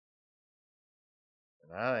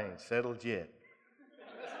I ain't settled yet.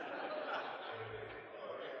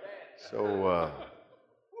 So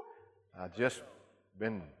I just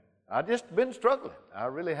been struggling. I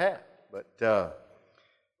really have. But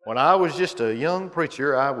when I was just a young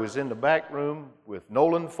preacher, I was in the back room with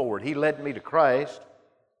Nolan Ford. He led me to Christ.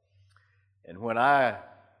 And when I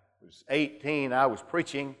was 18, I was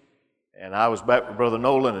preaching, and I was back with Brother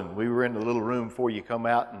Nolan, and we were in the little room before you come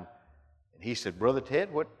out, and he said, "Brother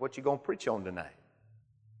Ted, what you going to preach on tonight?"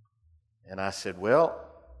 And I said, "Well,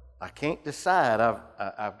 I can't decide.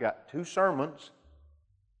 I've got 2 sermons."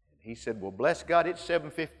 And he said, "Well, bless God, it's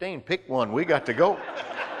 7:15. Pick one. We got to go."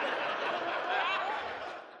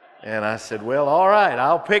 And I said, "Well, all right,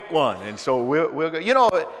 I'll pick one." And so we'll go. You know,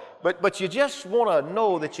 but you just want to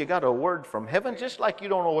know that you got a word from heaven, just like you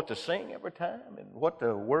don't know what to sing every time and what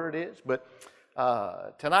the word is. But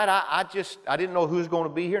tonight, I didn't know who was going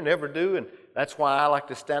to be here, never do, and that's why I like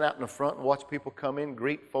to stand out in the front and watch people come in,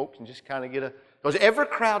 greet folks, and just kind of get because every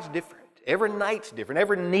crowd's different, every night's different,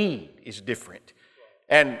 every need is different,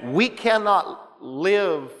 and we cannot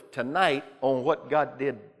live tonight on what God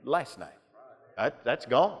did last night. That's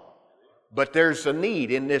gone. But there's a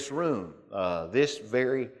need in this room this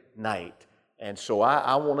very night, and so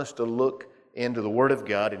I want us to look into the Word of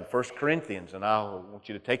God in 1 Corinthians, and I want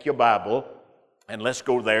you to take your Bible and let's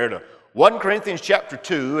go there to 1 Corinthians chapter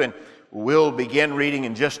 2, and we'll begin reading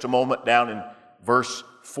in just a moment down in verse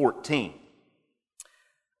 14.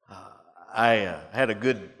 I had a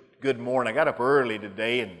good morning. I got up early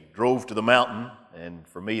today and drove to the mountain, and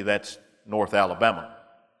for me that's North Alabama,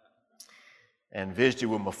 and visited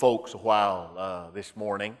with my folks a while this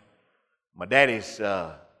morning. My daddy's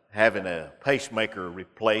having a pacemaker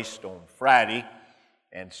replaced on Friday,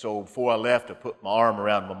 and so before I left, I put my arm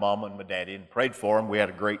around my mama and my daddy and prayed for them. We had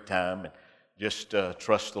a great time and just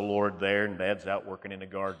trust the Lord there, and Dad's out working in the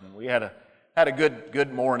garden. We had a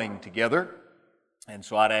good morning together, and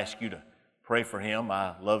so I'd ask you to pray for him.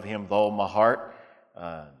 I love him with all my heart.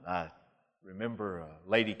 I remember a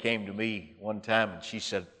lady came to me one time and she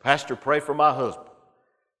said, "Pastor, pray for my husband."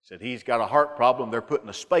 Said he's got a heart problem. They're putting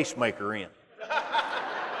a space maker in.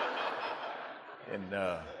 And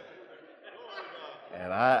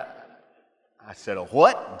I said, "A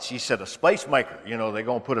what?" And she said, "A space maker. You know, they're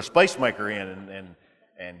going to put a space maker in,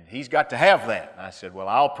 and he's got to have that." And I said, "Well,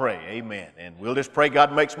 I'll pray, amen. And we'll just pray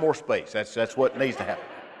God makes more space. That's what needs to happen.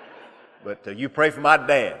 But you pray for my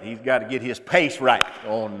dad. He's got to get his pace right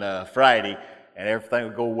on Friday, and everything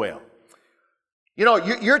will go well." You know,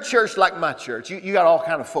 your church, like my church, you got all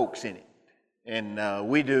kind of folks in it, and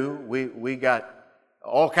we do. We got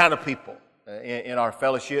all kind of people in our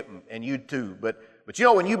fellowship, and you too. But you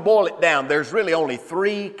know, when you boil it down, there's really only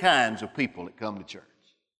 3 kinds of people that come to church.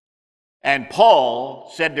 And Paul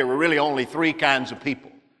said there were really only 3 kinds of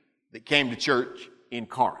people that came to church in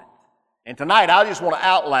Corinth. And tonight, I just want to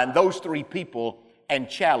outline those 3 people and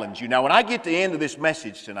challenge you. Now, when I get to the end of this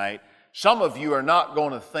message tonight, some of you are not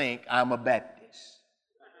going to think I'm a Baptist.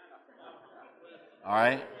 All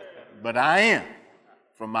right? But I am.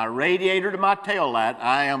 From my radiator to my tail light,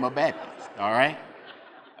 I am a Baptist. All right?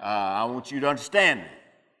 I want you to understand that.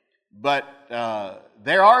 But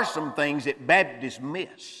there are some things that Baptists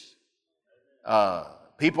miss.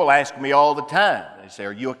 People ask me all the time. They say,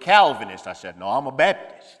 "Are you a Calvinist?" I said, "No, I'm a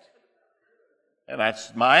Baptist." And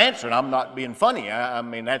that's my answer, and I'm not being funny. I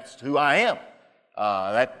mean, that's who I am.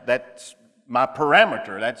 That's my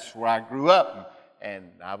parameter. That's where I grew up.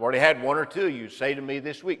 And I've already had 1 or 2 of you say to me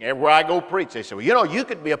this week, everywhere I go preach, they say, "Well, you know, you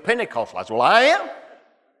could be a Pentecostal." I said, "Well, I am.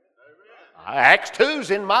 Acts 2's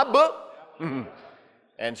in my book."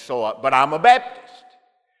 And so, but I'm a Baptist.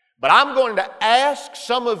 But I'm going to ask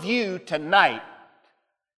some of you tonight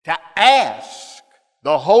to ask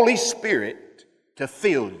the Holy Spirit to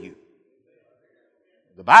fill you.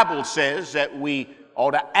 The Bible says that we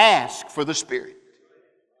ought to ask for the Spirit.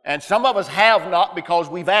 And some of us have not because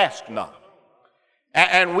we've asked not.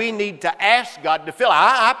 And we need to ask God to fill.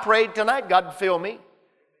 I prayed tonight, God to fill me.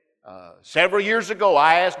 Several years ago,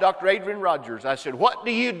 I asked Dr. Adrian Rogers, I said, "What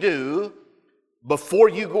do you do before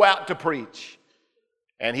you go out to preach?"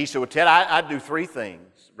 And he said, "Well, Ted, I do 3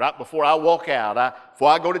 things. Right before I walk out,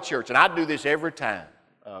 before I go to church, and I do this every time,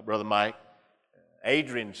 Brother Mike."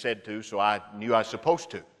 Adrian said to, so I knew I was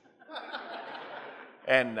supposed to.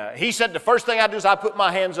 And he said, "The first thing I do is I put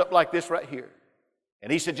my hands up like this right here."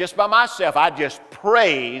 And he said, "Just by myself, I just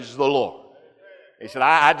praise the Lord." He said,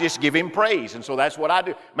 I just give him praise. And so that's what I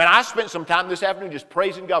do. Man, I spent some time this afternoon just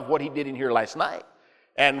praising God for what he did in here last night.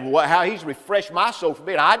 And how he's refreshed my soul for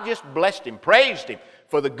me. And I just blessed him, praised him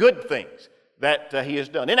for the good things that he has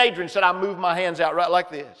done. Then Adrian said, I moved my hands out right like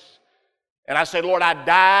this. And I say, Lord, I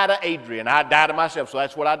die to Adrian. I die to myself. So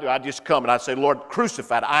that's what I do. I just come and I say, Lord,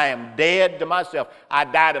 crucified. I am dead to myself. I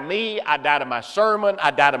die to me. I die to my sermon.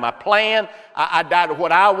 I die to my plan. I die to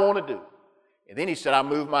what I want to do. And then he said, I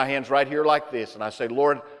move my hands right here like this. And I say,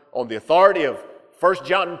 Lord, on the authority of 1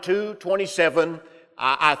 John 2:27,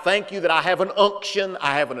 I thank you that I have an unction,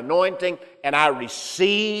 I have an anointing, and I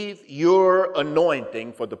receive your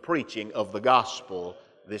anointing for the preaching of the gospel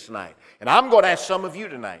this night. And I'm going to ask some of you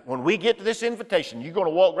tonight, when we get to this invitation, you're going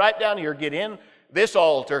to walk right down here, get in this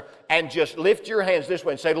altar, and just lift your hands this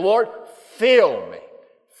way and say, Lord, fill me,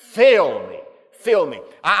 fill me, fill me.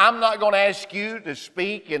 I'm not going to ask you to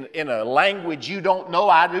speak in a language you don't know.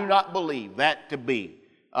 I do not believe that to be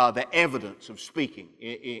the evidence of speaking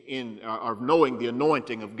or knowing the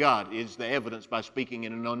anointing of God is the evidence by speaking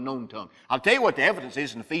in an unknown tongue. I'll tell you what the evidence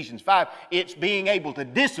is in Ephesians 5. It's being able to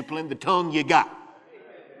discipline the tongue you got.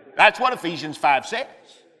 That's what Ephesians 5 says.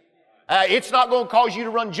 It's not going to cause you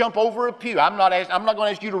to jump over a pew. I'm not going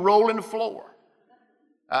to ask you to roll in the floor.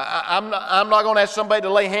 I'm not going to ask somebody to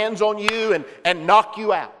lay hands on you and knock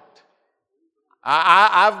you out.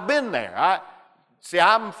 I've been there.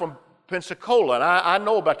 I'm from Pensacola, and I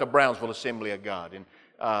know about the Brownsville Assembly of God. And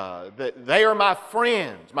they are my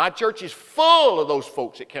friends. My church is full of those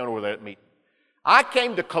folks that came over there at meeting. I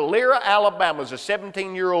came to Calera, Alabama as a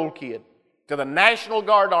 17-year-old kid to the National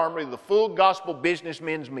Guard Armory, the full gospel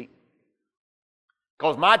businessmen's meeting.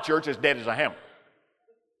 Because my church is dead as a hammer,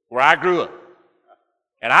 where I grew up.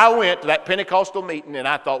 And I went to that Pentecostal meeting, and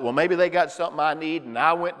I thought, well, maybe they got something I need. And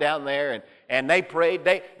I went down there, and they prayed.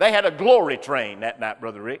 They had a glory train that night,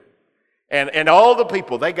 Brother Rick. And all the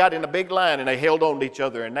people, they got in a big line, and they held on to each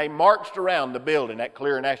other, and they marched around the building, that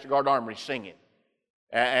Calera National Guard Armory, singing.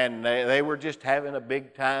 And they were just having a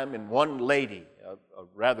big time. And one lady, a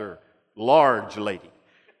rather large lady,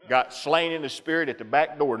 got slain in the spirit at the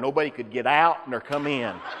back door. Nobody could get out nor come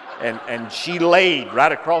in. And she laid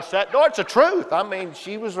right across that door. It's the truth. I mean,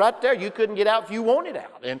 she was right there. You couldn't get out if you wanted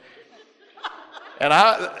out. And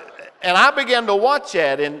I began to watch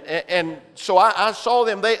that. And so I saw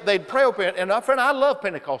them. They'd pray open. And my friend, I love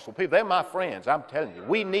Pentecostal people. They're my friends. I'm telling you.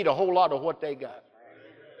 We need a whole lot of what they got.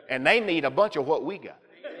 And they need a bunch of what we got.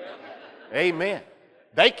 Amen.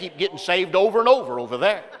 They keep getting saved over and over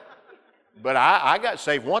there. But I got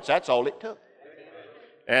saved once. That's all it took.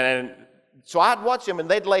 And so I'd watch them, and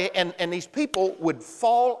they'd lay, and these people would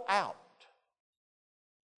fall out.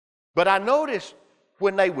 But I noticed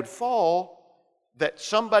when they would fall that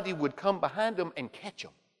somebody would come behind them and catch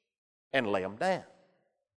them and lay them down.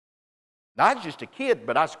 Now, I was just a kid,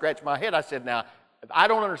 but I scratched my head. I said, now, I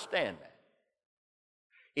don't understand that.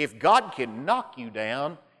 If God can knock you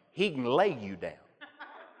down, He can lay you down.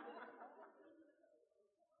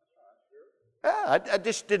 It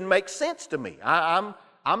just didn't make sense to me. I'm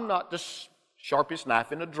not the sharpest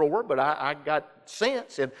knife in the drawer, but I got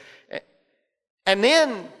sense. And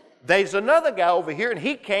then there's another guy over here, and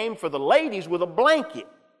he came for the ladies with a blanket.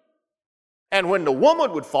 And when the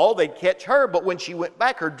woman would fall, they'd catch her, but when she went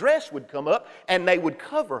back, her dress would come up, and they would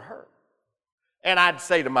cover her. And I'd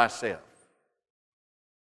say to myself,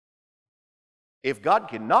 if God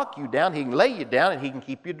can knock you down, He can lay you down, and He can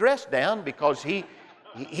keep your dress down, because He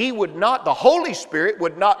would not, the Holy Spirit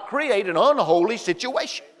would not create an unholy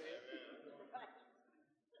situation.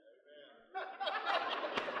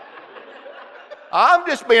 I'm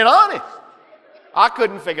just being honest. I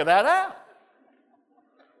couldn't figure that out.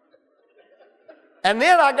 And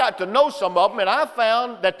then I got to know some of them, and I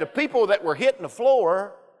found that the people that were hitting the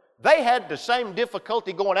floor, they had the same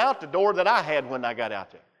difficulty going out the door that I had when I got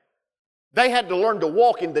out there. They had to learn to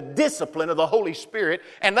walk in the discipline of the Holy Spirit,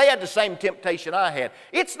 and they had the same temptation I had.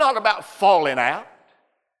 It's not about falling out.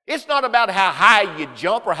 It's not about how high you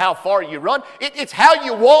jump or how far you run. It's how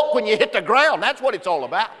you walk when you hit the ground. That's what it's all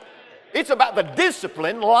about. It's about the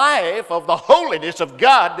disciplined life of the holiness of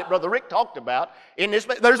God that Brother Rick talked about in this.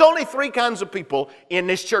 There's only three kinds of people in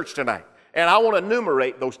this church tonight, and I want to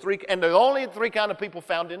enumerate those three. And there are only three kinds of people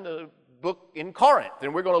found in the book in Corinth,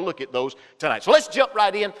 and we're going to look at those tonight. So let's jump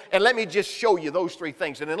right in, and let me just show you those three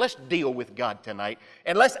things, and then let's deal with God tonight,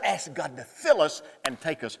 and let's ask God to fill us and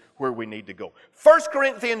take us where we need to go. 1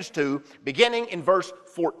 Corinthians 2, beginning in verse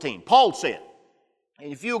 14. Paul said,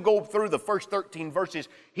 and if you'll go through the first 13 verses,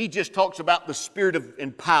 he just talks about the Spirit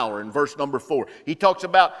and power in verse number 4. He talks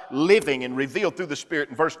about living and revealed through the Spirit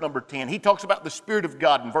in verse number 10. He talks about the Spirit of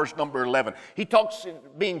God in verse number 11. He talks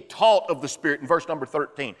being taught of the Spirit in verse number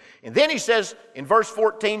 13. And then he says in verse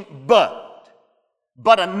 14,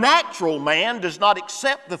 but a natural man does not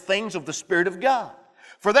accept the things of the Spirit of God,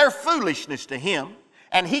 for they're foolishness to him,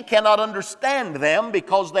 and he cannot understand them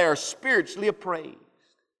because they are spiritually appraised.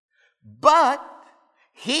 But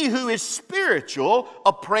he who is spiritual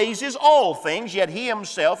appraises all things, yet he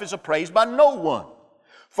himself is appraised by no one.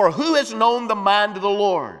 For who has known the mind of the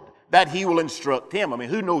Lord, that he will instruct him? I mean,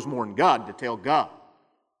 who knows more than God to tell God?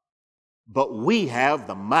 But we have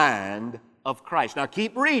the mind of Christ. Now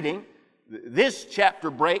keep reading. This chapter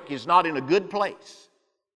break is not in a good place.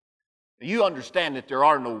 You understand that there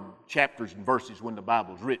are no chapters and verses when the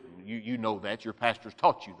Bible's written. You know that. Your pastor's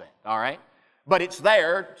taught you that, all right? But it's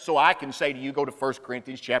there, so I can say to you, go to 1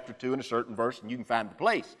 Corinthians chapter 2 in a certain verse, and you can find the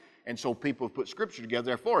place. And so people have put Scripture together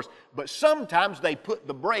there for us. But sometimes they put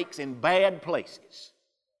the breaks in bad places.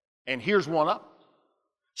 And here's one of them.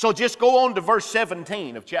 So just go on to verse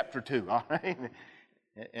 17 of chapter 2, all right?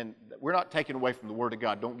 And we're not taking away from the Word of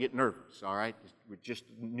God. Don't get nervous, all right? It's just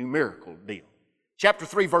a numerical deal. Chapter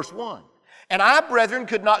 3, verse 1. And I, brethren,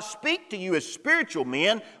 could not speak to you as spiritual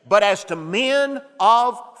men, but as to men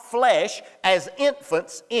of flesh, as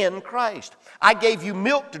infants in Christ. I gave you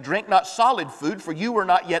milk to drink, not solid food, for you were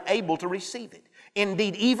not yet able to receive it.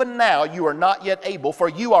 Indeed, even now you are not yet able, for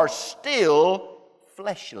you are still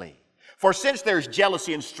fleshly. For since there is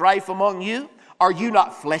jealousy and strife among you, are you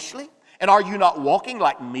not fleshly? And are you not walking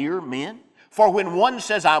like mere men? For when one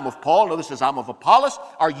says, I'm of Paul, another says, I'm of Apollos,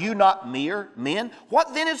 are you not mere men?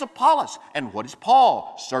 What then is Apollos? And what is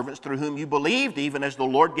Paul? Servants through whom you believed, even as the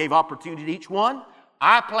Lord gave opportunity to each one.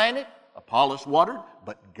 I planted, Apollos watered,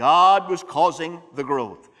 but God was causing the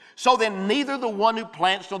growth. So then neither the one who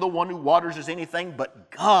plants nor the one who waters is anything,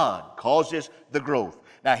 but God causes the growth.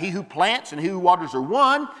 Now he who plants and he who waters are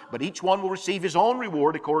one, but each one will receive his own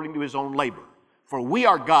reward according to his own labor. For we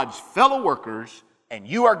are God's fellow workers, and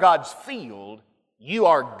you are God's field, you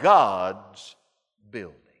are God's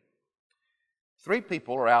building. Three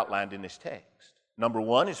people are outlined in this text. Number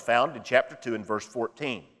one is found in chapter 2 and verse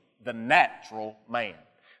 14, the natural man.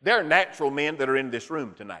 There are natural men that are in this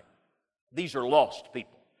room tonight. These are lost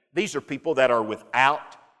people. These are people that are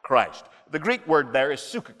without Christ. The Greek word there is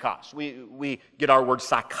psychikos. We get our word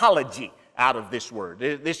psychology out of this word.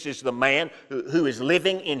 This is the man who is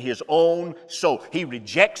living in his own soul. He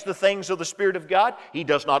rejects the things of the Spirit of God. He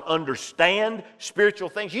does not understand spiritual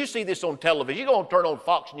things. You see this on television. You go and turn on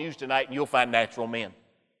Fox News tonight and you'll find natural men.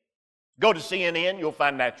 Go to CNN, you'll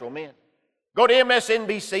find natural men. Go to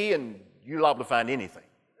MSNBC and you're liable to find anything.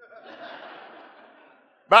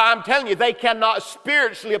 But I'm telling you, they cannot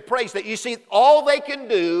spiritually appraise that. You see, all they can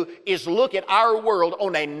do is look at our world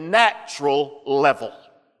on a natural level.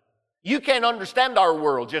 You can't understand our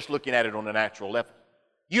world just looking at it on a natural level.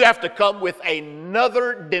 You have to come with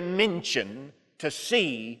another dimension to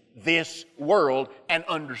see this world and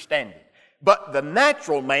understand it. But the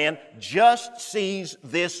natural man just sees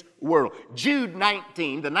this world. Jude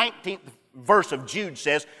 19, the 19th verse of Jude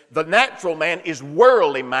says, the natural man is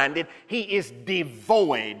worldly minded. He is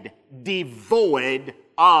devoid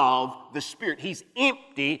of the Spirit. He's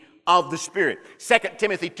empty of the Spirit. 2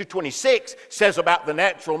 Timothy 2:26 says about the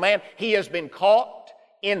natural man, he has been caught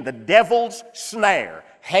in the devil's snare,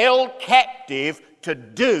 held captive to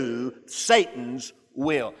do Satan's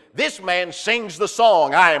will. This man sings the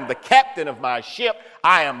song, I am the captain of my ship,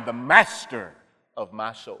 I am the master of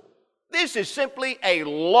my soul. This is simply a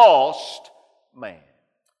lost man.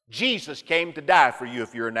 Jesus came to die for you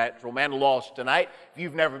if you're a natural man, lost tonight. If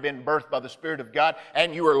you've never been birthed by the Spirit of God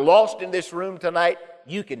and you are lost in this room tonight,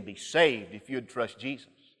 you can be saved if you'd trust Jesus.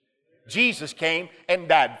 Jesus came and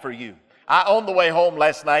died for you. On the way home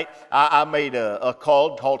last night, I made a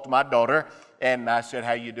call to my daughter, and I said,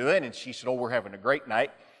 how you doing? And she said, oh, we're having a great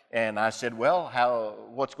night. And I said, well,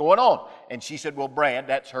 what's going on? And she said, well, Brad,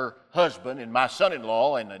 that's her husband and my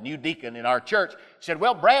son-in-law and a new deacon in our church, said,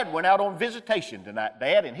 well, Brad went out on visitation tonight,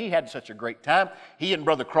 Dad, and he had such a great time. He and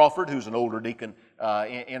Brother Crawford, who's an older deacon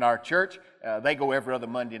in our church, they go every other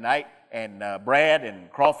Monday night. And Brad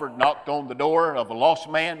and Crawford knocked on the door of a lost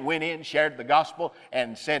man, went in, shared the gospel,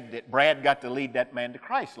 and said that Brad got to lead that man to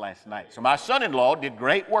Christ last night. So my son-in-law did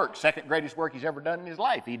great work, second greatest work he's ever done in his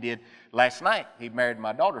life. He did last night. He married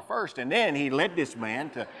my daughter first, and then he led this man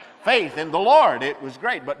to faith in the Lord. It was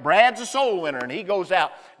great. But Brad's a soul winner, and he goes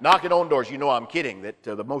out knocking on doors. You know I'm kidding, that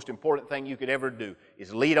the most important thing you could ever do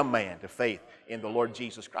is lead a man to faith in the Lord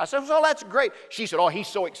Jesus Christ. I said, oh, that's great. She said, oh, he's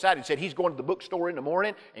so excited. He said he's going to the bookstore in the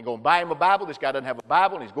morning and going to buy him a Bible. This guy doesn't have a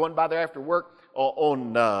Bible, and he's going by there after work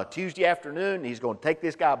on Tuesday afternoon. And he's going to take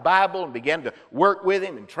this guy a Bible and begin to work with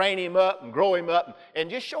him and train him up and grow him up and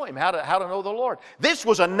just show him how to know the Lord. This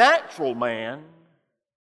was a natural man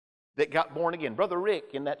that got born again. Brother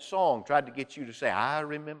Rick in that song tried to get you to say, I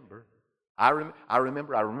remember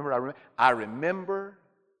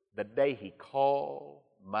the day he called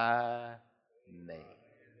my name.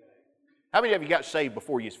 How many of you got saved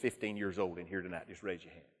before you was 15 years old in here tonight? Just raise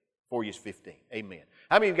your hand. Before you was 15. Amen.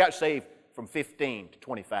 How many of you got saved from 15 to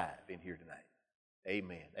 25 in here tonight?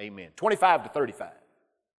 Amen. Amen. 25 to 35.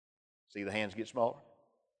 See the hands get smaller?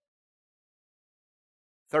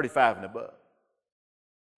 35 and above.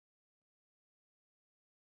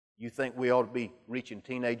 You think we ought to be reaching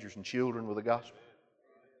teenagers and children with the gospel?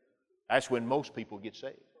 That's when most people get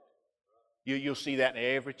saved. You'll see that in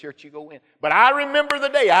every church you go in. But I remember the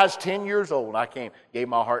day I was 10 years old and I gave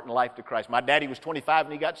my heart and life to Christ. My daddy was 25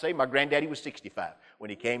 when he got saved. My granddaddy was 65 when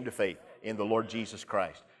he came to faith in the Lord Jesus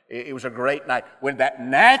Christ. It was a great night. When that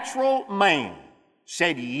natural man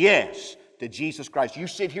said yes to Jesus Christ. You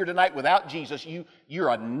sit here tonight without Jesus, you're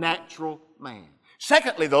a natural man.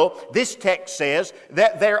 Secondly, though, this text says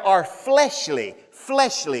that there are fleshly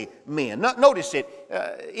men. Notice it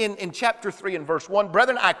in chapter 3 and verse 1.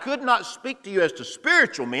 Brethren, I could not speak to you as to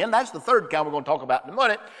spiritual men. That's the third kind we're going to talk about in a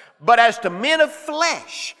minute. But as to men of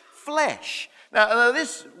flesh. Now,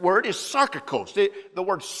 this word is sarkikos. The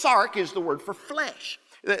word sark is the word for flesh.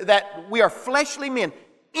 That we are fleshly men.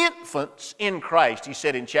 Infants in Christ, he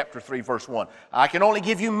said in chapter 3, verse 1. I can only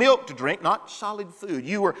give you milk to drink, not solid food.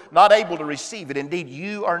 You were not able to receive it. Indeed,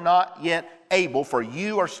 you are not yet able, for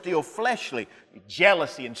you are still fleshly.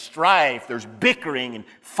 Jealousy and strife, there's bickering and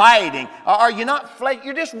fighting. Are you not flesh?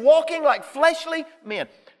 You're just walking like fleshly men.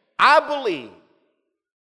 I believe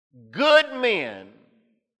good men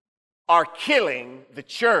are killing the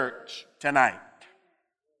church tonight.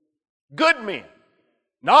 Good men.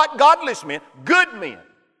 Not godless men, good men.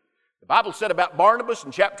 The Bible said about Barnabas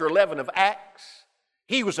in chapter 11 of Acts,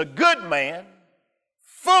 he was a good man,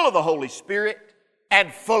 full of the Holy Spirit,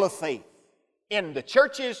 and full of faith. In the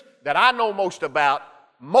churches that I know most about,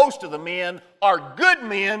 most of the men are good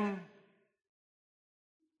men. And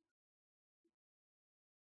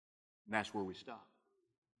that's where we stop.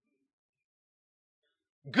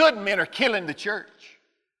 Good men are killing the church.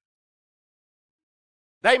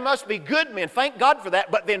 They must be good men. Thank God for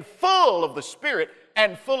that. But then full of the Spirit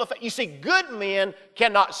and full of faith. You see, good men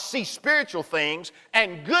cannot see spiritual things,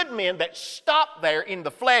 and good men that stop there in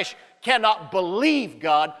the flesh cannot believe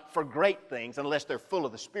God for great things unless they're full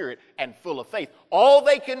of the Spirit and full of faith. All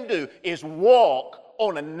they can do is walk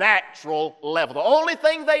on a natural level. The only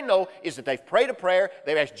thing they know is that they've prayed a prayer,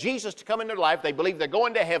 they've asked Jesus to come into their life, they believe they're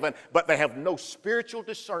going to heaven, but they have no spiritual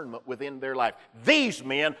discernment within their life. These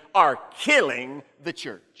men are killing the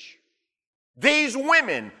church. These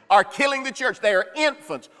women are killing the church. They are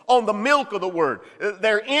infants on the milk of the Word.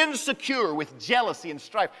 They're insecure with jealousy and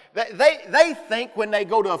strife. They think when they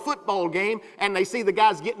go to a football game and they see the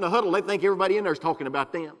guys get in the huddle, they think everybody in there is talking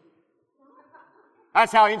about them.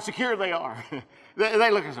 That's how insecure they are.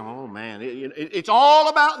 They look and say, oh man, it's all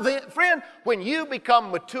about them. Friend, when you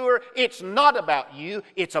become mature, it's not about you,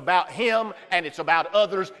 it's about Him and it's about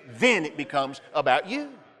others. Then it becomes about you.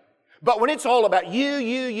 But when it's all about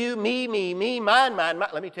you, me, mine,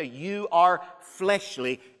 let me tell you, you are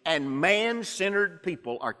fleshly, and man-centered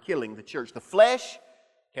people are killing the church. The flesh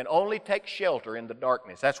can only take shelter in the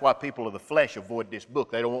darkness. That's why people of the flesh avoid this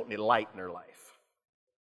book. They don't want any light in their life.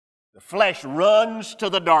 The flesh runs to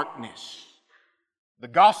the darkness. The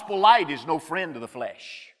gospel light is no friend to the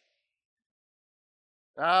flesh.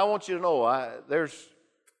 Now, I want you to know,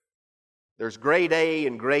 there's grade A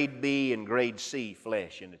and grade B and grade C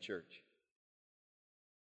flesh in the church.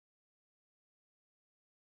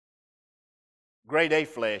 Grade A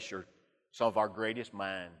flesh are some of our greatest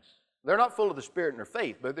minds. They're not full of the Spirit and their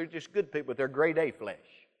faith, but they're just good people, but they're grade A flesh.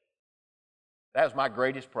 That was my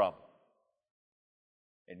greatest problem.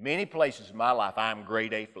 In many places in my life, I'm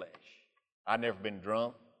grade A flesh. I've never been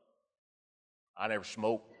drunk. I never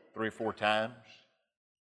smoked 3 or 4 times.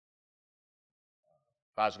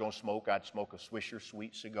 If I was going to smoke, I'd smoke a Swisher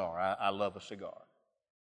Sweet cigar. I love a cigar.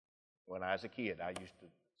 When I was a kid, I used to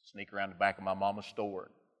sneak around the back of my mama's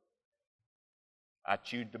store. I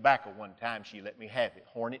chewed tobacco one time. She let me have it.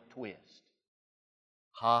 Hornet Twist.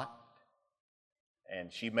 Hot.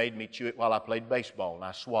 And she made me chew it while I played baseball, and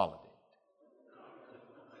I swallowed it.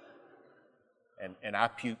 And I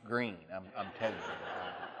puked green. I'm telling you.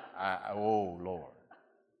 Oh, Lord.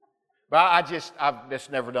 But I've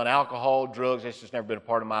just never done alcohol, drugs. It's just never been a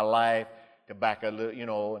part of my life. Tobacco, you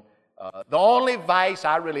know. The only vice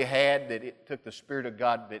I really had that it took the Spirit of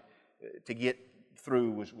God to get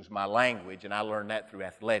through was my language, and I learned that through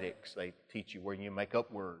athletics. They teach you where you make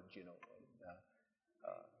up words, you know.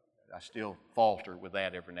 I still falter with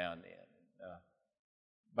that every now and then.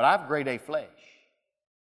 But I have grade A flesh.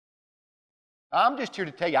 I'm just here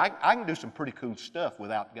to tell you, I can do some pretty cool stuff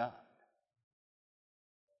without God.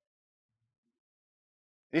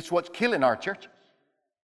 It's what's killing our churches.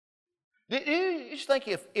 You just think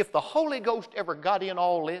if the Holy Ghost ever got in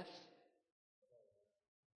all this,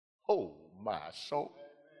 oh my soul,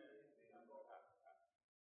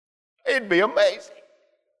 it'd be amazing.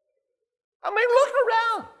 I mean, look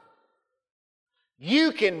around.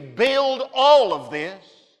 You can build all of this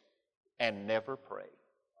and never pray.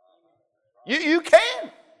 You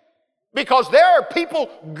can. Because there are people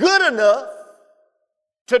good enough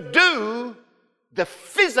to do the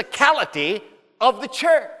physicality of the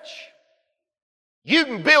church. You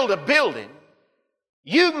can build a building.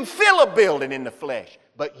 You can fill a building in the flesh.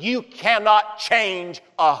 But you cannot change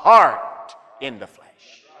a heart in the flesh.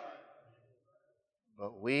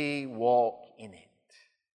 But we walk in it,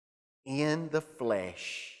 in the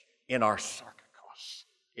flesh, in our sarcos,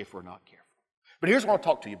 if we're not careful. But here's what I want to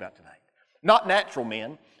talk to you about tonight. Not natural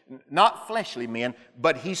men, not fleshly men,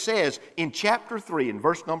 but he says in chapter 3 in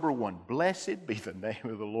verse number 1, blessed be the name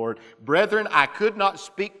of the Lord. Brethren, I could not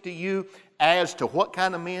speak to you as to what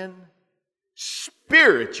kind of men?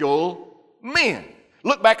 Spiritual men.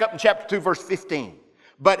 Look back up in chapter 2, verse 15.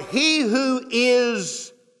 But he who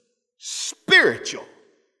is spiritual,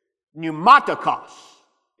 pneumatikos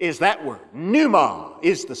is that word. Pneuma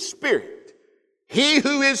is the spirit. He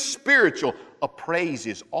who is spiritual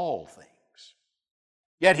appraises all things.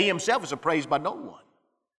 Yet he himself is appraised by no one.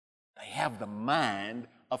 They have the mind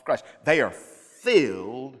of Christ. They are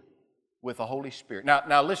filled with the Holy Spirit.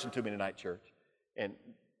 Now listen to me tonight, church. And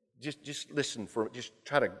just listen just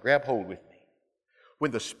try to grab hold with me.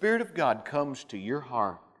 When the Spirit of God comes to your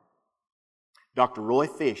heart, Dr. Roy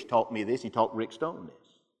Fish taught me this. He taught Rick Stone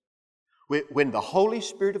this. When the Holy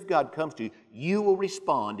Spirit of God comes to you, you will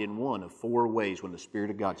respond in one of 4 ways when the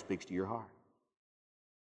Spirit of God speaks to your heart.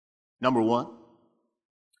 Number 1,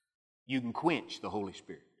 you can quench the Holy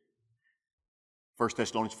Spirit. 1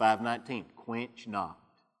 Thessalonians 5:19, quench not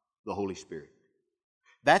the Holy Spirit.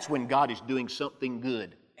 That's when God is doing something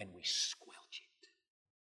good and we squelch it.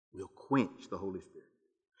 We'll quench the Holy Spirit.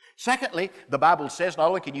 Secondly, the Bible says not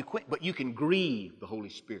only can you quench, but you can grieve the Holy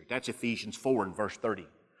Spirit. That's Ephesians 4 and verse 30.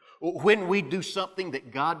 When we do something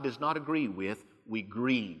that God does not agree with, we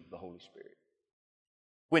grieve the Holy Spirit.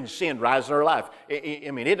 When sin rises in our life,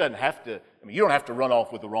 it doesn't have to, you don't have to run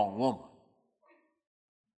off with the wrong woman.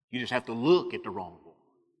 You just have to look at the wrong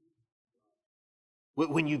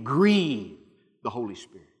woman. When you grieve the Holy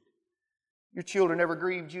Spirit. Your children ever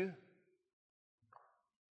grieved you?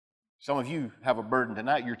 Some of you have a burden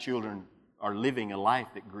tonight. Your children are living a life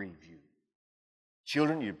that grieves you.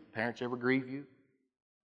 Children, your parents ever grieve you?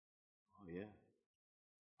 Oh, yeah.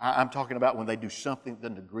 I'm talking about when they do something that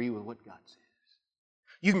doesn't agree with what God says.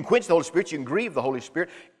 You can quench the Holy Spirit. You can grieve the Holy Spirit.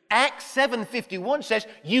 Acts 7:51 says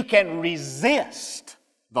you can resist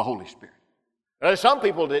the Holy Spirit. There are some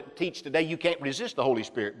people that teach today you can't resist the Holy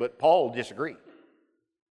Spirit, but Paul disagreed.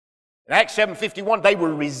 In Acts 7:51, they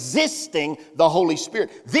were resisting the Holy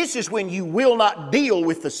Spirit. This is when you will not deal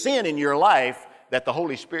with the sin in your life that the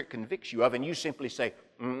Holy Spirit convicts you of, and you simply say,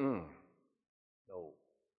 no.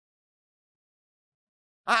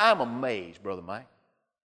 I'm amazed, Brother Mike,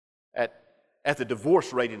 at the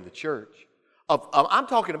divorce rate in the church. I'm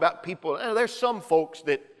talking about people, there's some folks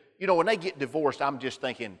that, when they get divorced, I'm just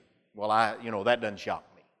thinking, well, that doesn't shock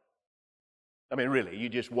me. I mean, really, you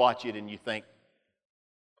just watch it and you think,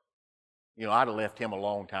 I'd have left him a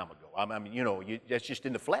long time ago. That's just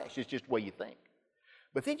in the flesh. It's just the way you think.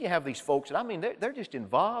 But then you have these folks, and they're just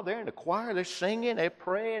involved. They're in the choir. They're singing. They're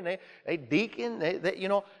praying. They deacon.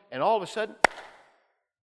 And all of a sudden,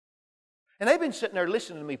 and they've been sitting there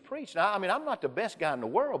listening to me preach. Now, I'm not the best guy in the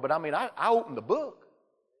world, but I open the book.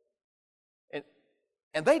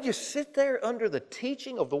 And they just sit there under the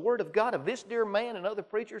teaching of the Word of God of this dear man and other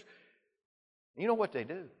preachers. You know what they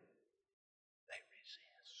do? They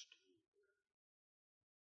resist.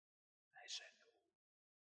 They said no.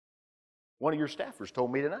 One of your staffers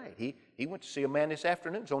told me tonight, he went to see a man this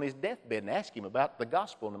afternoon. He's on his deathbed and asked him about the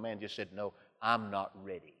gospel, and the man just said, no, I'm not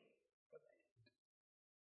ready.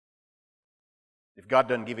 If God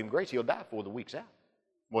doesn't give him grace, he'll die before the week's out.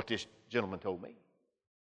 What this gentleman told me.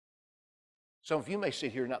 Some of you may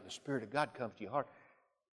sit here and not the Spirit of God comes to your heart.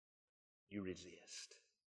 You resist.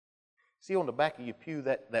 See on the back of your pew,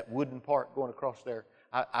 that wooden part going across there?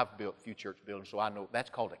 I've built a few church buildings, so I know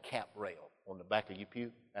that's called a cap rail on the back of your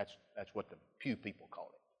pew. That's what the pew people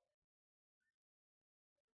call it.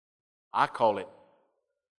 I call it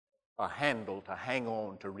a handle to hang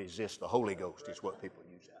on to resist the Holy Ghost is what people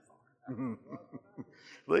use that for.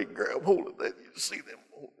 They grab hold of that. You see them.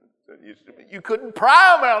 You couldn't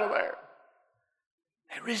pry them out of there.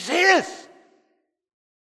 They resist.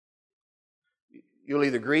 You'll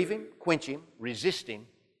either grieve him, quench him, resist him,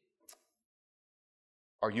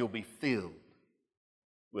 or you'll be filled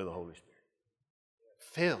with the Holy Spirit.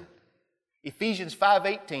 Filled. Ephesians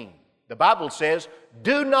 5:18. The Bible says,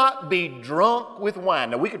 do not be drunk with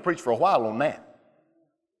wine. Now, we could preach for a while on that.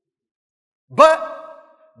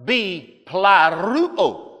 But be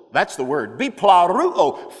plaruo. That's the word. Be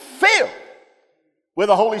plaruo. Filled with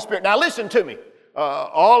the Holy Spirit. Now, listen to me.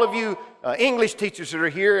 All of you English teachers that are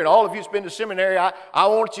here and all of you that's been to seminary, I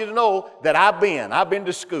want you to know that I've been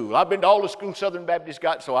to school. I've been to all the schools Southern Baptist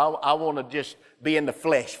got, so I want to just be in the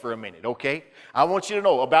flesh for a minute, okay? I want you to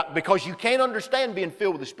know about, because you can't understand being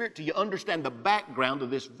filled with the Spirit till you understand the background of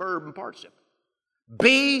this verb and participle.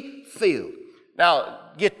 Be filled.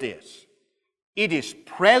 Now, get this. It is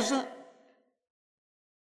present,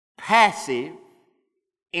 passive,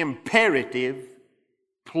 imperative,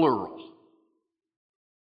 plural.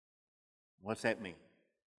 What's that mean?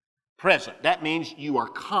 Present. That means you are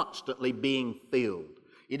constantly being filled.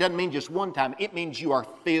 It doesn't mean just one time. It means you are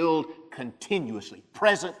filled continuously.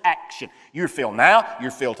 Present action. You're filled now. You're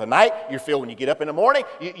filled tonight. You're filled when you get up in the morning.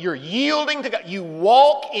 You're yielding to God. You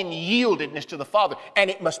walk in yieldedness to the Father. And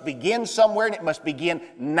it must begin somewhere, and it must begin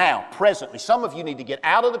now, presently. Some of you need to get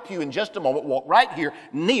out of the pew in just a moment, walk right here,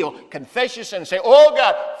 kneel, confess your sin, and say, oh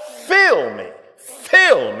God, fill me.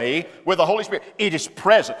 Fill me with the Holy Spirit. It is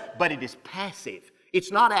present, but it is passive. It's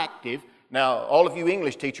not active. Now, all of you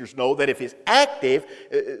English teachers know that if it's active,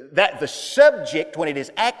 that the subject, when it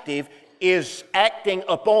is active, is acting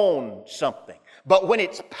upon something. But when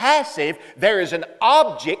it's passive, there is an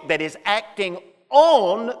object that is acting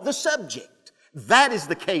on the subject. That is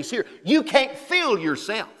the case here. You can't fill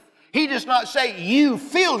yourself. He does not say you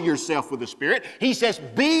fill yourself with the Spirit. He says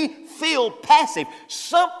be filled passive.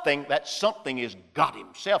 That something is God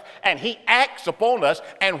Himself. And He acts upon us.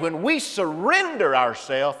 And when we surrender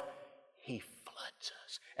ourselves, He floods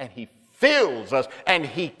us. And He fills us. And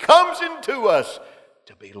He comes into us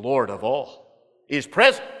to be Lord of all. It is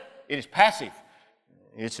present. It is passive.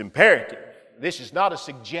 It's imperative. This is not a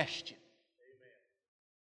suggestion.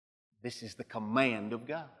 This is the command of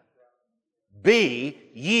God. Be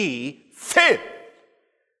ye filled.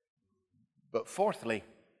 But fourthly,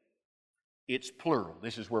 it's plural.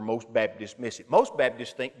 This is where most Baptists miss it. Most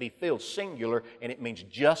Baptists think be filled singular, and it means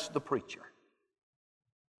just the preacher.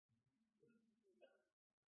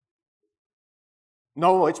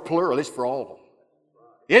 No, it's plural. It's for all of them.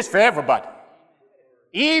 It's for everybody.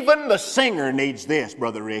 Even the singer needs this,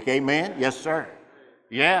 Brother Rick. Amen? Yes, sir.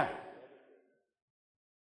 Yeah.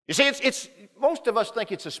 You see, it's most of us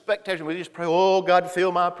think it's a spectator. We just pray, oh, God,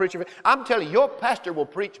 fill my preacher. I'm telling you, your pastor will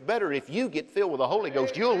preach better if you get filled with the Holy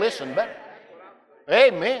Ghost. You'll listen better.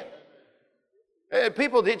 Amen.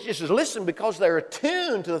 People that just listen because they're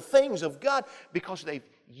attuned to the things of God, because they've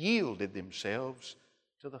yielded themselves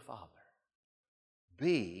to the Father.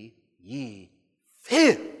 Be ye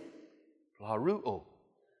filled, plaruo,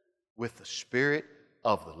 with the Spirit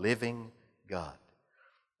of the living God.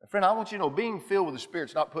 Friend, I want you to know, being filled with the Spirit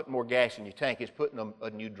is not putting more gas in your tank. It's putting a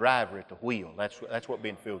new driver at the wheel. That's what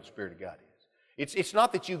being filled with the Spirit of God is. It's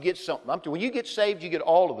not that you get something. When you get saved, you get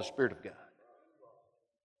all of the Spirit of God.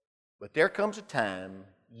 But there comes a time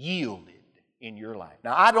yielded in your life.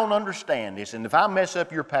 Now, I don't understand this, and if I mess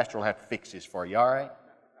up, your pastor will have to fix this for you, all right?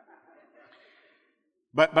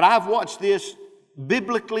 But I've watched this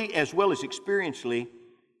biblically as well as experientially,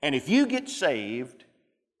 and if you get saved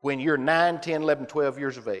when you're 9, 10, 11, 12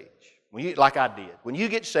 years of age, like I did, when you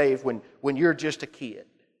get saved when you're just a kid,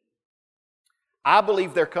 I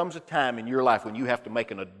believe there comes a time in your life when you have to make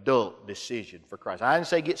an adult decision for Christ. I didn't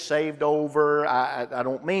say get saved over. I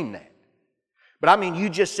don't mean that. But I mean you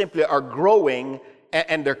just simply are growing,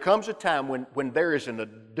 and there comes a time when there is an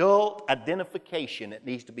adult identification that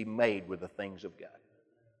needs to be made with the things of God.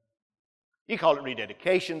 You call it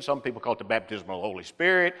rededication. Some people call it the baptism of the Holy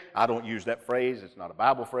Spirit. I don't use that phrase. It's not a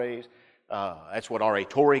Bible phrase. That's what R.A.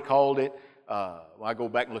 Torrey called it. When I go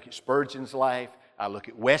back and look at Spurgeon's life, I look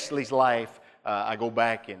at Wesley's life, I go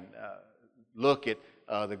back and look at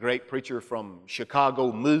the great preacher from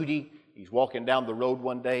Chicago, Moody. He's walking down the road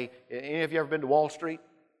one day. Any of you ever been to Wall Street?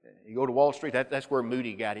 You go to Wall Street, that's where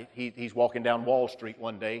Moody got it. He's walking down Wall Street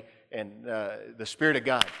one day, and the Spirit of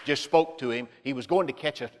God just spoke to him. He was going to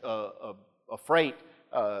catch a freight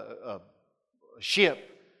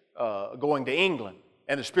ship going to England,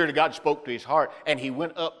 and the Spirit of God spoke to his heart, and he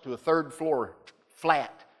went up to a third floor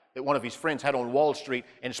flat that one of his friends had on Wall Street,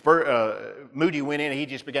 and Moody went in and he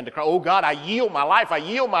just began to cry, oh God, I yield my life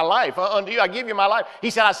unto you, I give you my life. He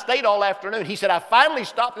said, I stayed all afternoon. He said, I finally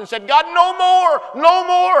stopped and said, God, no more, no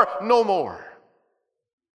more, no more.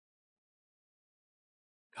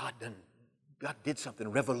 God did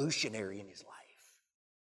something revolutionary in his life.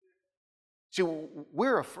 See,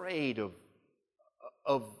 we're afraid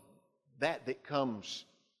of that comes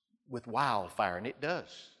with wildfire, and it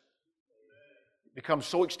does. It becomes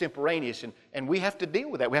so extemporaneous, and we have to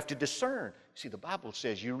deal with that. We have to discern. See, the Bible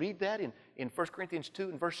says, you read that in 1 Corinthians 2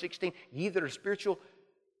 and verse 16, ye that are spiritual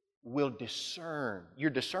will discern.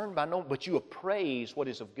 You're discerned by knowing, but you appraise what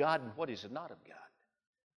is of God and what is not of God.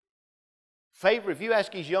 Favorite, if you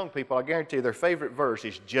ask these young people, I guarantee you their favorite verse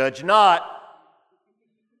is, judge not.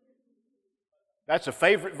 That's a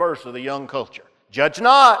favorite verse of the young culture. Judge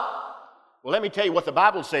not. Well, let me tell you what the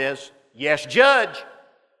Bible says. Yes, judge.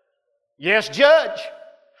 Yes, judge.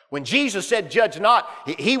 When Jesus said judge not,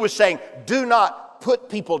 He was saying do not put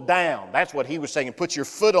people down. That's what He was saying, and put your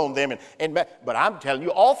foot on them. But I'm telling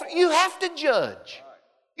you, you have to judge.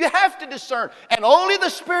 You have to discern. And only the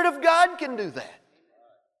Spirit of God can do that.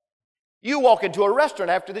 You walk into a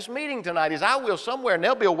restaurant after this meeting tonight, as I will somewhere, and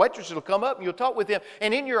there'll be a waitress that'll come up and you'll talk with them.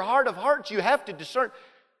 And in your heart of hearts, you have to discern,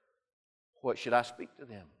 what should I speak to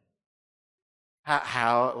them?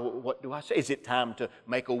 What do I say? Is it time to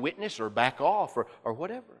make a witness or back off or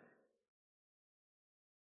whatever?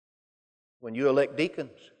 When you elect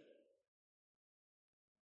deacons,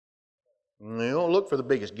 you don't look for the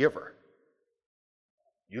biggest giver.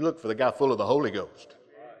 You look for the guy full of the Holy Ghost.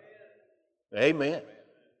 Amen.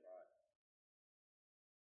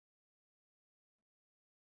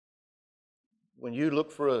 When you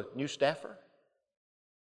look for a new staffer,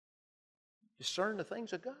 discern the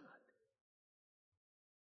things of God.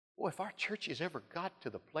 Boy, if our churches ever got to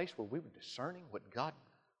the place where we were discerning what God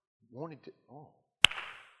wanted to,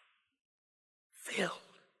 filled.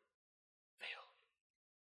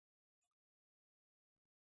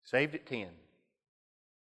 Saved at 10.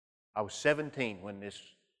 I was 17 when this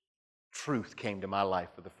truth came to my life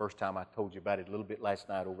for the first time. I told you about it a little bit last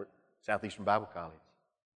night over at Southeastern Bible College.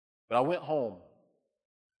 But I went home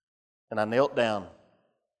and I knelt down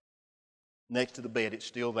next to the bed. It's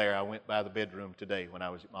still there. I went by the bedroom today when I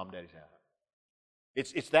was at Mom and Daddy's house.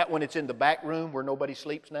 It's that one. It's in the back room where nobody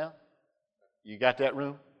sleeps now. You got that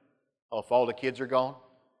room? Oh, if all the kids are gone.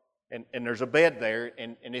 And there's a bed there,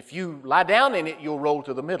 and if you lie down in it, you'll roll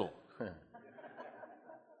to the middle.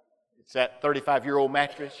 It's that 35-year-old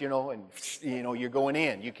mattress, and you're going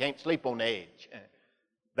in. You can't sleep on the edge.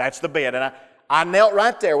 That's the bed. And I knelt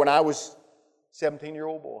right there when I was a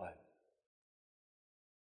 17-year-old boy.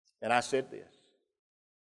 And I said this.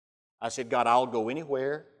 I said, God, I'll go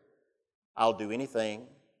anywhere. I'll do anything.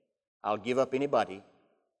 I'll give up anybody.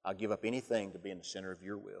 I'll give up anything to be in the center of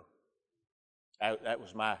your will. That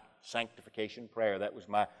was my sanctification prayer. That was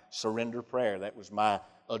my surrender prayer. That was my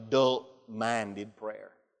adult-minded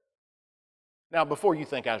prayer. Now, before you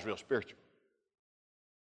think I was real spiritual,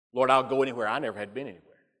 Lord, I'll go anywhere. I never had been anywhere.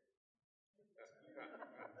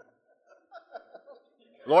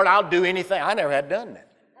 Lord, I'll do anything. I never had done that.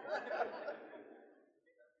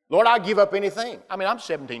 Lord, I'll give up anything. I mean, I'm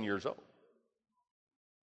 17 years old.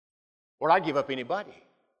 Lord, I'll give up anybody.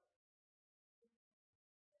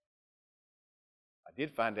 I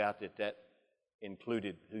did find out that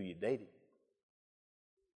included who you dated.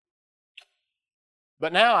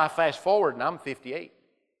 But now I fast forward and I'm 58.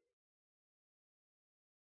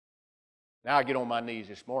 Now I get on my knees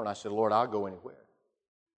this morning. I said, Lord, I'll go anywhere.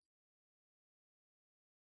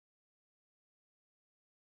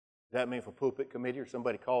 Does that mean if a pulpit committee or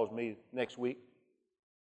somebody calls me next week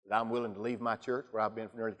that I'm willing to leave my church where I've been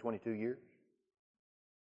for nearly 22 years?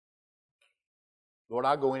 Lord,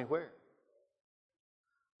 I'll go anywhere.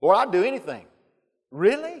 Lord, I'll do anything.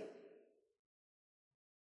 Really?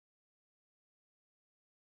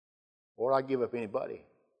 Lord, I'll give up anybody.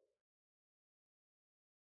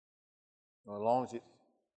 Well, as long as it's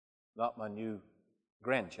not my new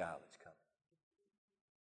grandchild that's coming.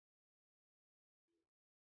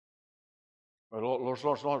 Or Lord,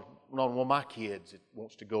 not one of my kids that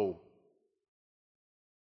wants to go.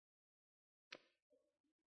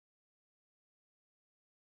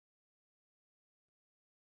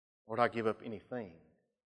 Lord, I give up anything.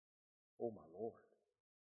 Oh, my Lord.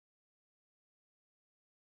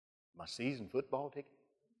 My season football ticket?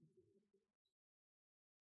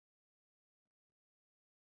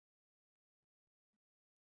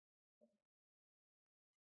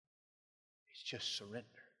 It's just surrender.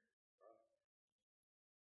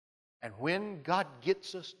 And when God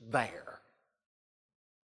gets us there,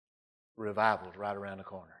 revival is right around the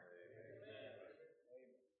corner.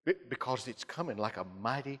 Because it's coming like a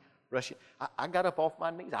mighty rushing. I got up off my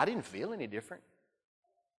knees. I didn't feel any different.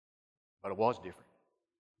 But it was different.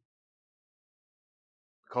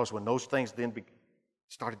 Because when those things then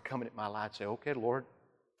started coming at my life, I'd say, okay, Lord,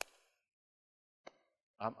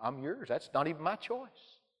 I'm yours. That's not even my choice.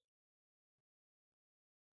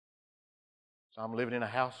 I'm living in a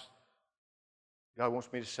house God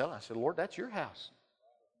wants me to sell. I said, Lord, that's your house.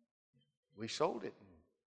 We sold it.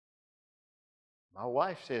 My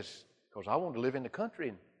wife says, because I want to live in the country.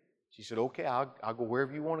 And she said, okay, I'll go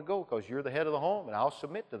wherever you want to go because you're the head of the home, and I'll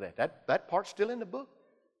submit to that. That part's still in the book.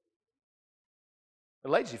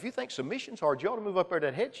 But ladies, if you think submission's hard, you ought to move up there to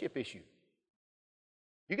that headship issue.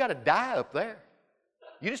 You got to die up there.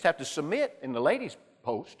 You just have to submit in the ladies'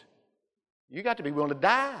 post. You got to be willing to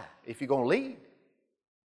die if you're going to lead.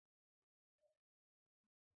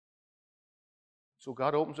 So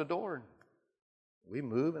God opens the door, and we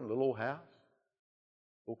move in a little old house,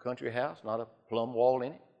 old country house, not a plumb wall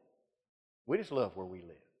in it. We just love where we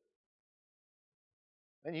live.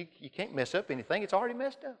 And you can't mess up anything. It's already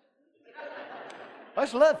messed up. I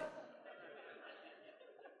just love it.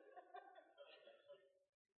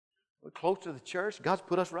 We're close to the church. God's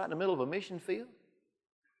put us right in the middle of a mission field.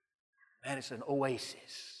 Man, it's an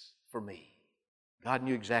oasis for me. God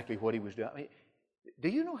knew exactly what He was doing. I mean, do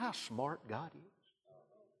you know how smart God is?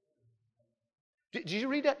 Did you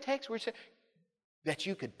read that text where it said that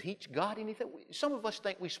you could teach God anything? Some of us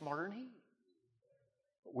think we're smarter than He.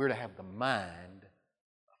 But we're to have the mind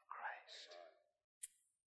of Christ.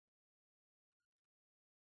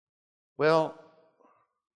 Well,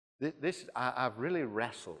 this I've really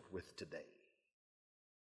wrestled with today.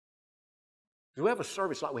 Because we have a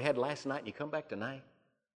service like we had last night, and you come back tonight,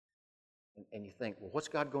 and you think, well, what's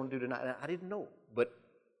God going to do tonight? And I didn't know, but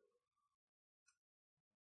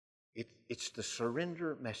it's the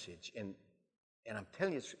surrender message, and I'm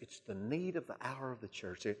telling you, it's the need of the hour of the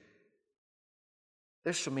church.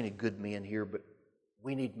 There's so many good men here, but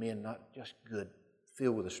we need men not just good,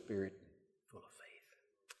 filled with the Spirit, full of faith,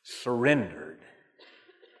 surrendered.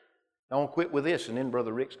 I won't quit with this, and then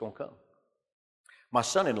Brother Rick's going to come. My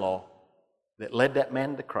son-in-law that led that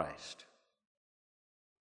man to Christ,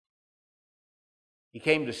 he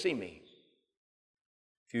came to see me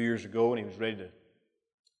a few years ago, and he was ready to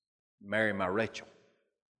marry my Rachel.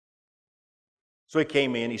 So he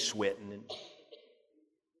came in, he's sweating, and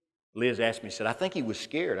Liz asked me, said, I think he was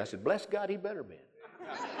scared. I said, bless God, he better be.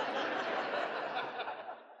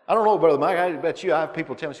 I don't know, Brother Mike, I bet you I have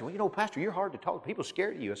people tell me, well, you know, Pastor, you're hard to talk to. People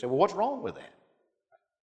scared of you. I said, well, what's wrong with that?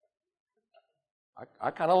 I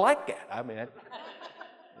kind of like that. I mean,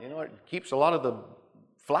 you know, it keeps a lot of the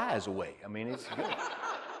flies away. I mean, it's good.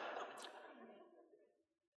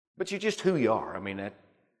 But you're just who you are. I mean,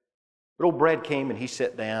 but old Brad came and he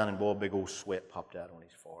sat down, and boy, a big old sweat popped out on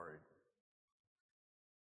his forehead.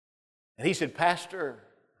 And he said, Pastor,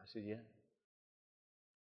 I said, yeah.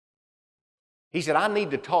 He said, I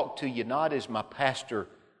need to talk to you not as my pastor,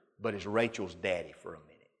 but as Rachel's daddy for a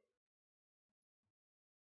minute.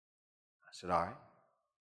 I said, all right.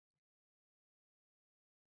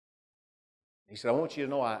 He said, I want you to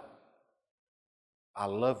know I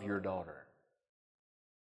love your daughter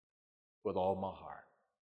with all my heart.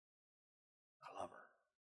 I love her.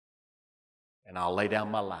 And I'll lay down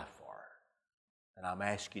my life for her. And I'm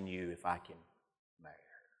asking you if I can marry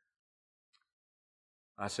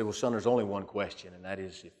her. I said, well, son, there's only one question, and that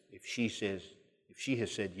is if she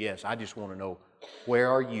has said yes, I just want to know, where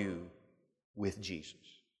are you with Jesus?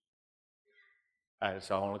 That's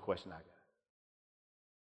the only question I got.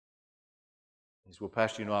 He said, well,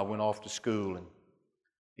 Pastor, you know, I went off to school, and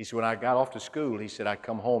he said, when I got off to school, he said, I'd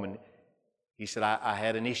come home, and he said, I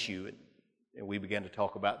had an issue, and we began to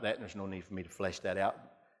talk about that, and there's no need for me to flesh that out,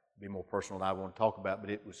 be more personal than I want to talk about, but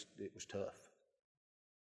it was tough.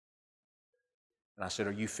 And I said,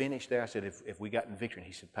 are you finished there? I said, if we got in victory. And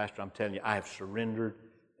he said, Pastor, I'm telling you, I have surrendered,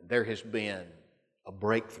 and there has been a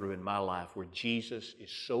breakthrough in my life where Jesus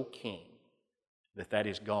is so king that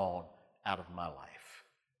is gone out of my life.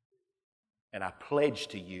 And I pledge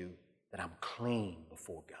to you that I'm clean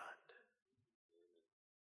before God.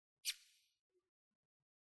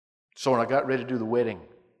 So when I got ready to do the wedding,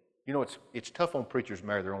 you know, it's tough on preachers to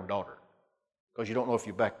marry their own daughter because you don't know if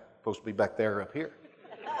you're supposed to be back there or up here.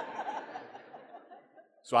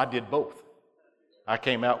 So I did both. I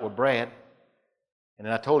came out with Brad, and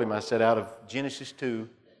then I told him, I said, out of Genesis 2,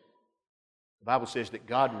 the Bible says that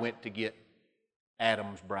God went to get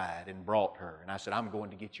Adam's bride and brought her. And I said, I'm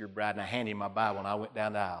going to get your bride. And I handed him my Bible, and I went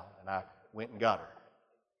down the aisle, and I went and got her.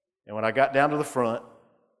 And when I got down to the front,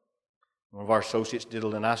 one of our associates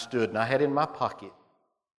diddled, and I stood, and I had in my pocket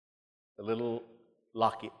the little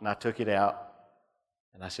locket, and I took it out.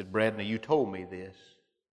 And I said, Brad, now you told me this.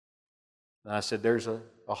 And I said, there's a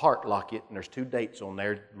heart locket, and there's 2 dates on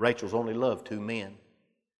there. Rachel's only loved 2 men.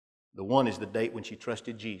 The one is the date when she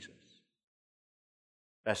trusted Jesus.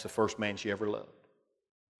 That's the first man she ever loved.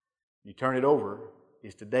 You turn it over,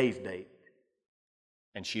 it's today's date,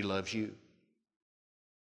 and she loves you.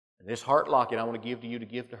 And this heart locket I want to give to you to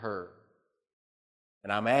give to her.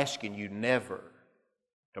 And I'm asking you never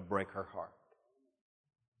to break her heart.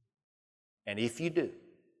 And if you do,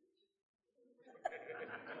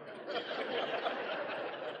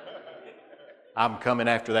 I'm coming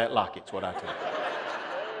after that locket's what I tell you.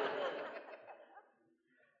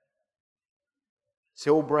 See,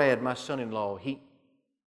 old Brad, my son-in-law, he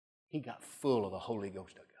got full of the Holy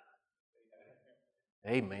Ghost of God.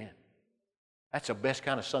 Amen. That's the best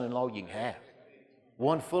kind of son-in-law you can have.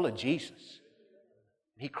 One full of Jesus.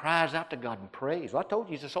 He cries out to God and prays. Well, I told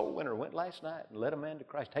you he's a soul winner. Went last night and led a man to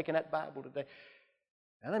Christ, taking that Bible today.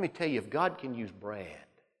 Now let me tell you, if God can use Brad,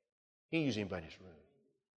 He can use anybody in this room.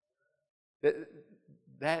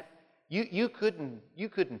 You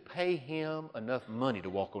couldn't pay him enough money to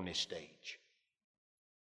walk on this stage.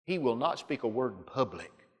 He will not speak a word in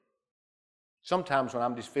public. Sometimes when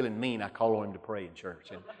I'm just feeling mean, I call on him to pray in church.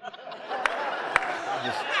 And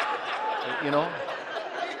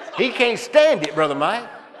he can't stand it, Brother Mike.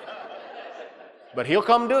 But he'll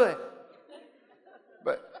come do it.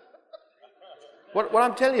 But what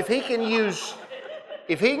I'm telling you, if he can use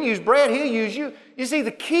Brad, he'll use you. You see,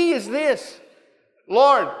 the key is this.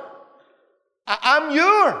 Lord, I'm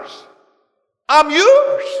yours. I'm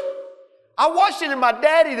yours. I watched it in my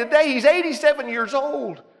daddy today. He's 87 years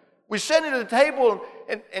old. We're sitting at the table,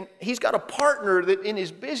 and he's got a partner that in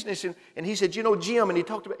his business, and he said, Jim, and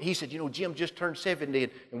he said, Jim just turned 70,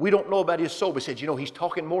 and we don't know about his soul, but he said, he's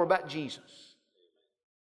talking more about Jesus.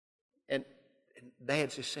 And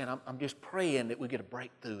Dad's just saying, I'm just praying that we get a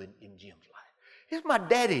breakthrough in Jim's life. Here's my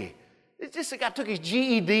daddy. It's just a guy took his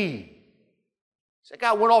GED. That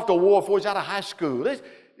guy went off to war before he's out of high school. This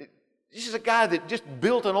is a guy that just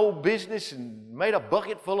built an old business and made a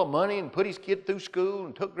bucket full of money and put his kid through school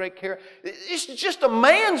and took great care. It's just a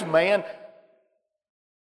man's man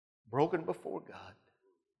broken before God.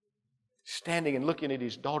 Standing and looking at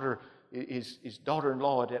his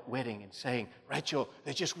daughter-in-law at that wedding and saying, Rachel,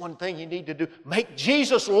 there's just one thing you need to do. Make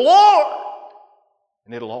Jesus Lord,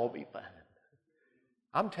 and it'll all be fine.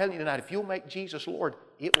 I'm telling you tonight, if you'll make Jesus Lord,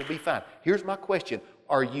 it will be fine. Here's my question.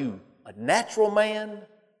 Are you a natural man,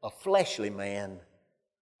 a fleshly man,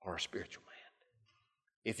 or a spiritual man?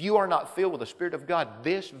 If you are not filled with the Spirit of God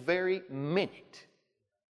this very minute,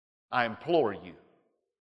 I implore you,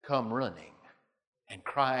 come running and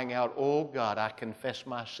crying out, oh God, I confess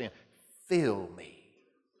my sin. Fill me,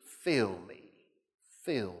 fill me,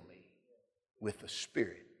 fill me with the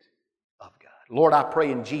Spirit of God. Lord, I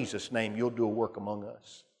pray in Jesus' name you'll do a work among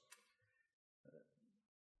us.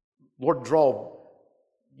 Lord, draw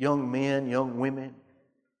young men, young women,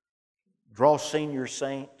 draw senior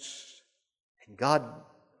saints, and God,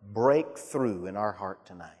 break through in our heart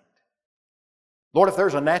tonight. Lord, if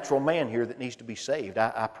there's a natural man here that needs to be saved,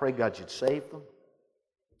 I pray, God, you'd save them.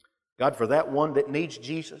 God, for that one that needs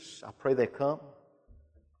Jesus, I pray they come.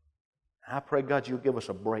 I pray, God, you'll give us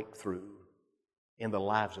a breakthrough in the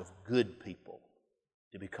lives of good people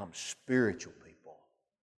to become spiritual people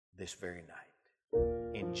this very night.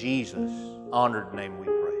 In Jesus' honored name we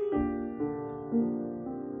pray.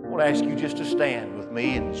 I want to ask you just to stand with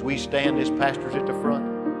me, and as we stand, as pastors at the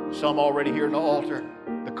front, some already here in the altar,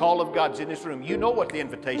 the call of God's in this room. You know what the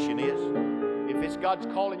invitation is. If it's God's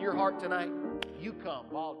call in your heart tonight, you come.